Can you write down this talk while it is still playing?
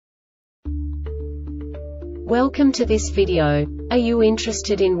Welcome to this video. Are you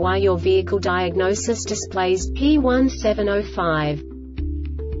interested in why your vehicle diagnosis displays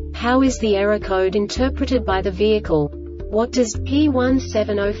P1705? How is the error code interpreted by the vehicle? What does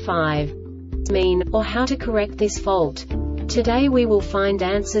P1705 mean, or how to correct this fault? Today we will find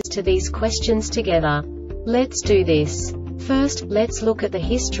answers to these questions together. Let's do this. First, let's look at the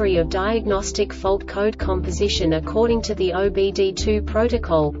history of diagnostic fault code composition according to the OBD2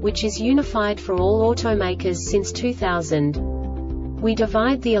 protocol, which is unified for all automakers since 2000. We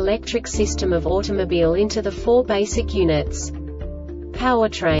divide the electric system of automobile into the four basic units: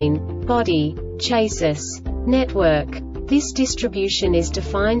 powertrain, body, chassis, network. This distribution is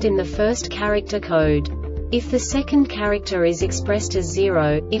defined in the first character code. If the second character is expressed as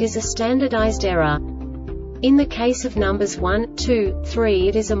 0, it is a standardized error. In the case of numbers 1, 2, 3,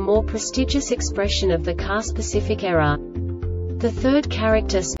 it is a more prestigious expression of the car-specific error. The third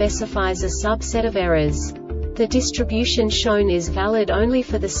character specifies a subset of errors. The distribution shown is valid only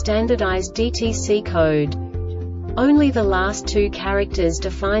for the standardized DTC code. Only the last two characters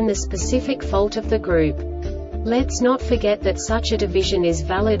define the specific fault of the group. Let's not forget that such a division is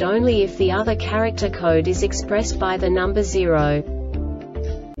valid only if the other character code is expressed by the number 0.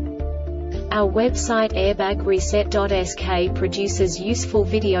 Our website airbagreset.sk produces useful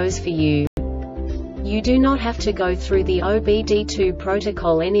videos for you. You do not have to go through the OBD2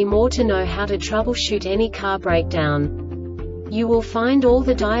 protocol anymore to know how to troubleshoot any car breakdown. You will find all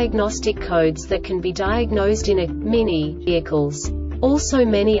the diagnostic codes that can be diagnosed in mini vehicles. Also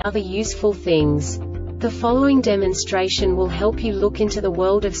many other useful things. The following demonstration will help you look into the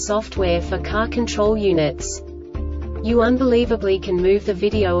world of software for car control units. You unbelievably can move the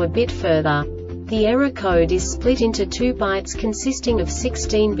video a bit further. The error code is split into 2 bytes consisting of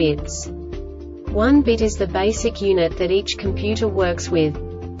 16 bits. 1 bit is the basic unit that each computer works with.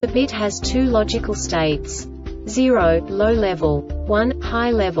 The bit has 2 logical states: 0, low level, 1,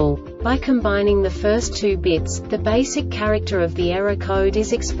 high level. By combining the first 2 bits, the basic character of the error code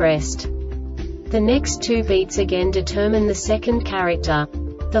is expressed. The next 2 beats again determine the second character.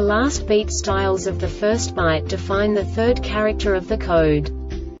 The last beat styles of the first byte define the third character of the code.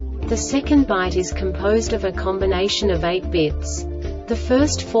 The second byte is composed of a combination of 8 bits. The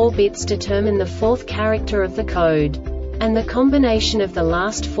first 4 bits determine the fourth character of the code. And the combination of the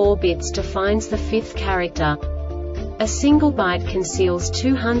last 4 bits defines the fifth character. A single byte conceals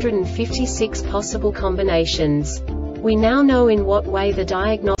 256 possible combinations. We now know in what way the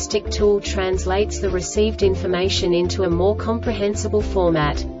diagnostic tool translates the received information into a more comprehensible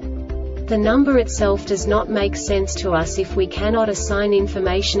format. The number itself does not make sense to us if we cannot assign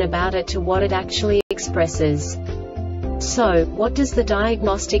information about it to what it actually expresses. So, what does the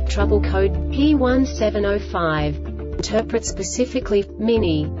diagnostic trouble code P1705 interpret specifically for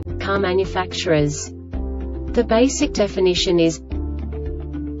mini car manufacturers? The basic definition is: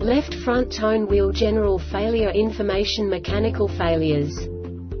 left front tone wheel general failure information mechanical failures.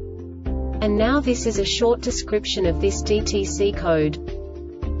 And now this is a short description of this DTC code.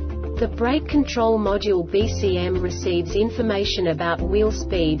 The brake control module BCM receives information about wheel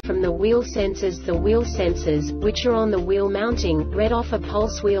speed from the wheel sensors. The wheel sensors, which are on the wheel mounting, read off a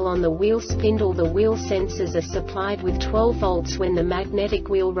pulse wheel on the wheel spindle. The wheel sensors are supplied with 12 volts when the magnetic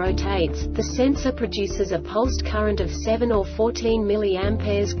wheel rotates. The sensor produces a pulsed current of 7 or 14 mA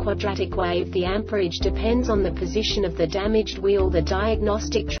quadratic wave. The amperage depends on the position of the damaged wheel. The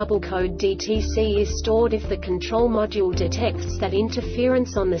diagnostic trouble code DTC is stored if the control module detects that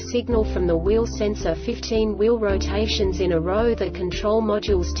interference on the signal from the wheel sensor 15 wheel rotations in a row. The control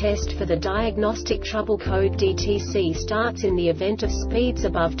module's test for the diagnostic trouble code DTC starts in the event of speeds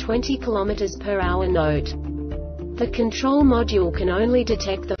above 20 km/h. Note: the control module can only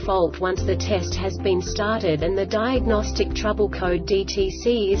detect the fault once the test has been started, and the diagnostic trouble code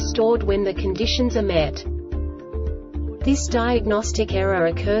DTC is stored when the conditions are met. This diagnostic error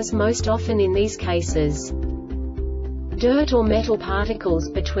occurs most often in these cases: dirt or metal particles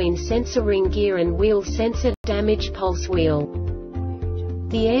between sensor ring gear and wheel sensor, damaged pulse wheel.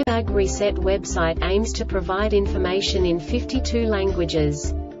 The Airbag Reset website aims to provide information in 52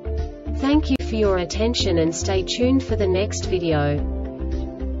 languages. Thank you for your attention and stay tuned for the next video.